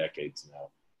 nearly 4 decades now.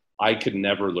 I could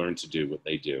never learn to do what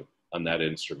they do on that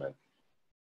instrument.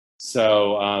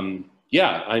 So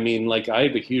yeah, I mean, like, I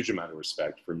have a huge amount of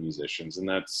respect for musicians, and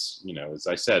that's, as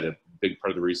I said, a big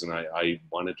part of the reason I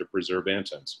wanted to preserve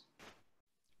Antones.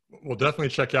 Well, definitely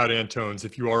check out Antones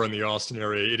if you are in the Austin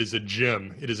area. It is a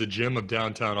gem. It is a gem of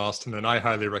downtown Austin, and I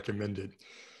highly recommend it.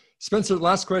 Spencer,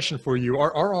 last question for you.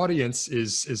 Our audience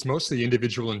is mostly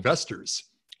individual investors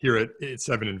here at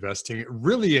Seven Investing.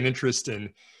 Really an interest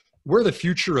in where the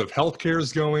future of healthcare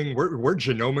is going, where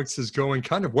genomics is going,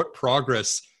 kind of what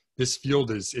progress this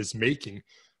field is making.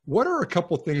 What are a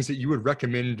couple things that you would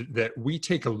recommend that we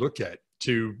take a look at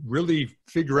to really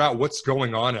figure out what's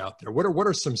going on out there? What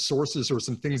are some sources or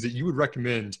some things that you would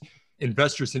recommend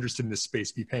investors interested in this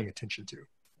space be paying attention to?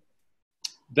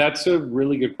 That's a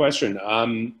really good question.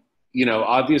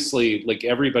 Obviously, like,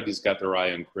 everybody's got their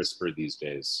eye on CRISPR these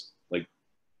days. Like,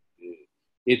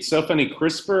 it's so funny.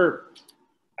 CRISPR,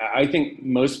 I think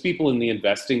most people in the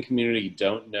investing community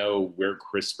don't know where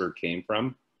CRISPR came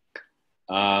from.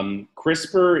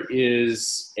 CRISPR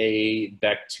is a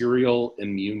bacterial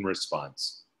immune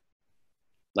response.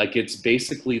 Like, it's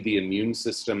basically the immune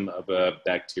system of a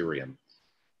bacterium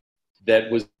that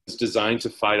was designed to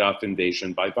fight off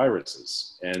invasion by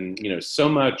viruses. And, so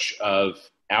much of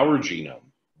our genome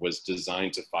was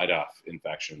designed to fight off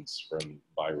infections from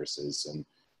viruses. And,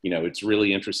 it's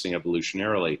really interesting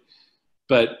evolutionarily.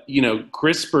 But,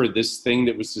 CRISPR, this thing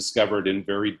that was discovered in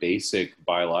very basic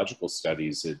biological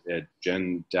studies at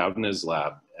Jen Doudna's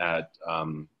lab at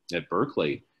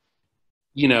Berkeley,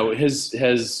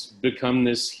 has become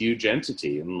this huge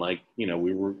entity. And, like,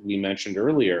 we mentioned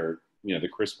earlier, the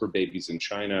CRISPR babies in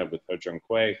China with He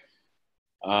Jiankui,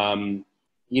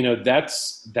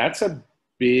 that's a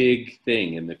big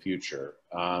thing in the future.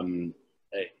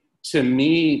 To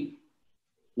me,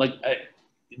 like,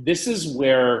 this is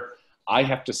where I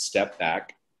have to step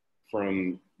back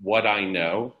from what I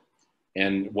know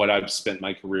and what I've spent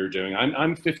my career doing.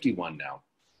 I'm 51 now,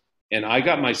 and I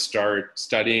got my start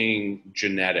studying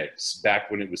genetics back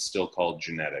when it was still called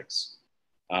genetics,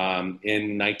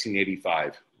 in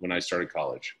 1985 when I started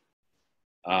college.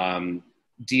 DNA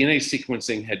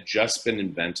sequencing had just been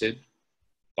invented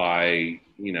by,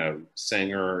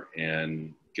 Sanger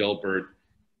and Gilbert.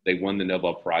 They won the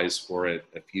Nobel Prize for it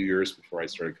a few years before I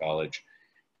started college.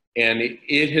 And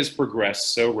it has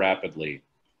progressed so rapidly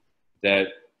that,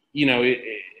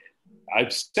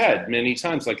 I've said many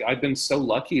times, like, I've been so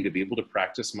lucky to be able to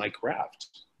practice my craft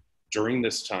during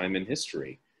this time in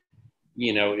history.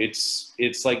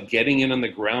 It's like getting in on the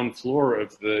ground floor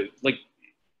of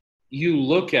you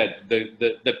look at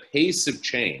the pace of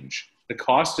change, the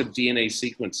cost of DNA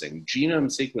sequencing, genome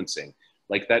sequencing,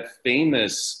 like that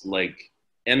famous, like,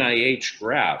 NIH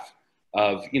graph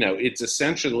of, it's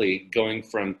essentially going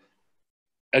from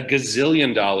 $1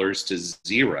 gazillion to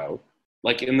zero,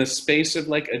 like, in the space of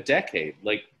like a decade.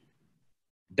 Like,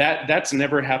 that's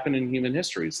never happened in human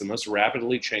history. It's the most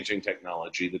rapidly changing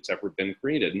technology that's ever been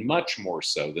created, much more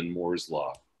so than Moore's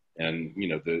law and,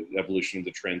 the evolution of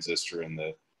the transistor and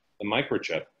the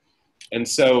microchip. And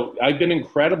so I've been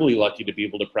incredibly lucky to be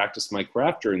able to practice my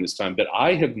craft during this time, but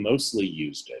I have mostly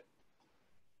used it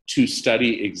to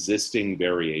study existing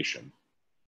variation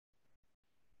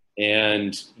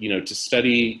and, to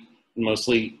study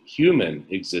mostly human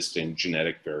existing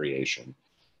genetic variation,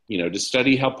 to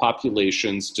study how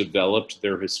populations developed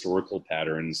their historical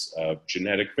patterns of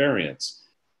genetic variants.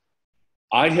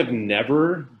 I have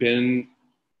never been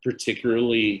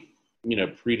particularly,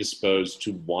 predisposed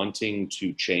to wanting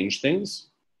to change things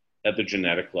at the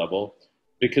genetic level,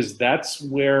 because that's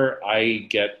where I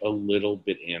get a little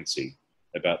bit antsy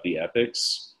about the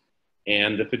ethics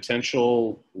and the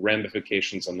potential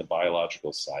ramifications on the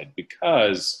biological side,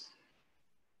 because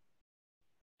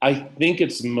I think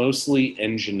it's mostly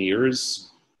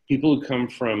engineers, people who come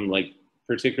from, like,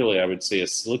 particularly, I would say, a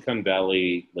Silicon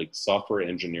Valley, like, software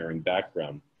engineering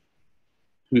background,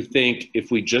 who think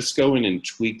if we just go in and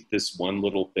tweak this one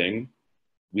little thing,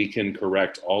 we can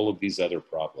correct all of these other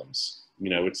problems.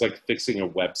 It's like fixing a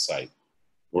website,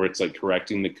 or it's like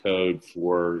correcting the code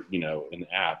for, an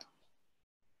app.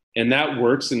 And that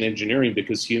works in engineering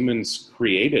because humans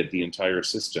created the entire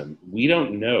system. We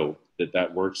don't know that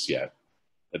that works yet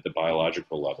at the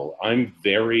biological level. I'm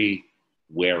very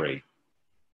wary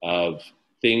of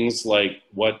things like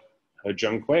what He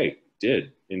Jiankui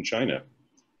did in China.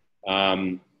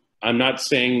 I'm not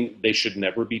saying they should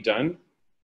never be done,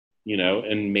 you know,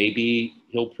 and maybe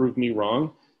he'll prove me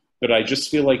wrong, but I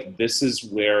just feel like this is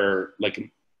where,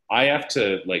 like, I have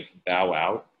to like bow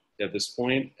out at this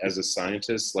point as a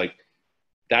scientist. Like,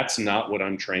 that's not what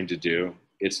I'm trained to do.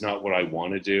 It's not what I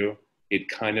want to do. It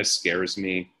kind of scares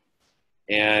me.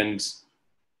 And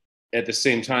at the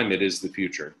same time, it is the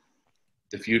future.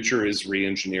 The future is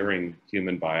re-engineering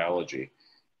human biology.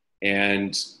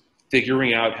 And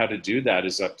figuring out how to do that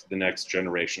is up to the next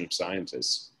generation of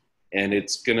scientists. And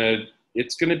it's gonna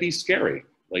be scary.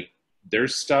 Like,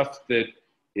 there's stuff that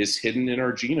is hidden in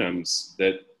our genomes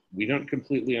that we don't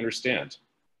completely understand.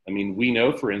 I mean, we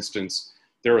know, for instance,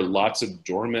 there are lots of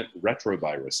dormant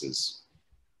retroviruses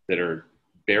that are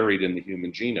buried in the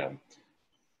human genome.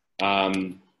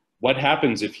 What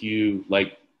happens if you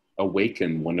like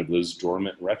awaken one of those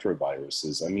dormant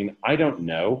retroviruses? I mean, I don't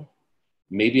know.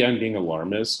 Maybe I'm being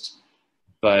alarmist,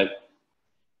 but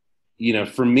you know,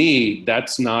 for me,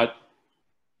 that's not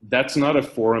a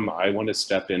forum I want to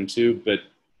step into. But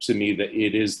to me, that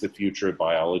it is the future of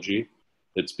biology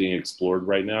that's being explored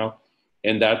right now,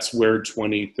 and that's where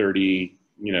 20, 30,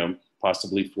 you know,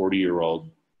 possibly 40-year-old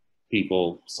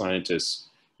people, scientists,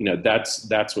 you know, that's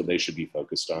what they should be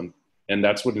focused on, and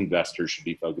that's what investors should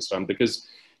be focused on, because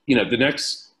you know, the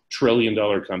next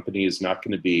trillion-dollar company is not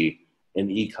going to be an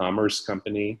e-commerce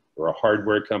company or a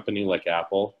hardware company like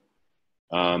Apple.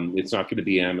 It's not going to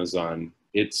be Amazon.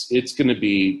 It's going to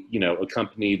be, you know, a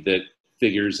company that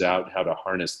figures out how to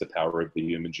harness the power of the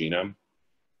human genome,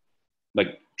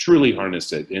 like truly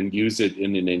harness it and use it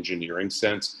in an engineering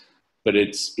sense. But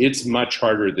it's much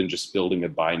harder than just building a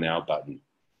buy now button.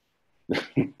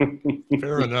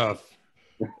 Fair enough.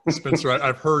 Spencer,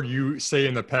 I've heard you say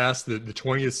in the past that the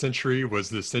 20th century was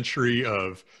the century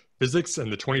of physics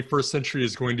and the 21st century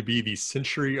is going to be the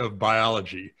century of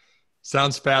biology.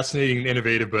 Sounds fascinating and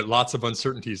innovative, but lots of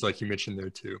uncertainties like you mentioned there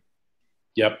too.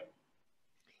 Yep.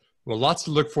 Well, lots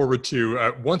to look forward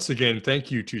to. Once again,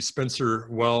 thank you to Spencer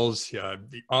Wells,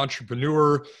 the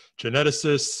entrepreneur,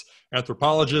 geneticist,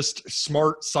 anthropologist,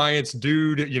 smart science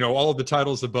dude, you know, all of the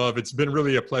titles above. It's been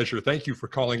really a pleasure. Thank you for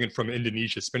calling in from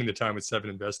Indonesia, spending the time with Seven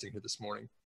Investing here this morning.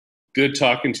 Good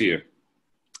talking to you.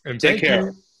 And Take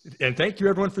care. And thank you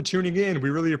everyone for tuning in. We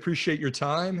really appreciate your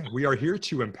time. We are here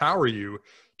to empower you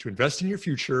to invest in your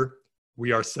future.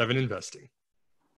 We are Seven Investing.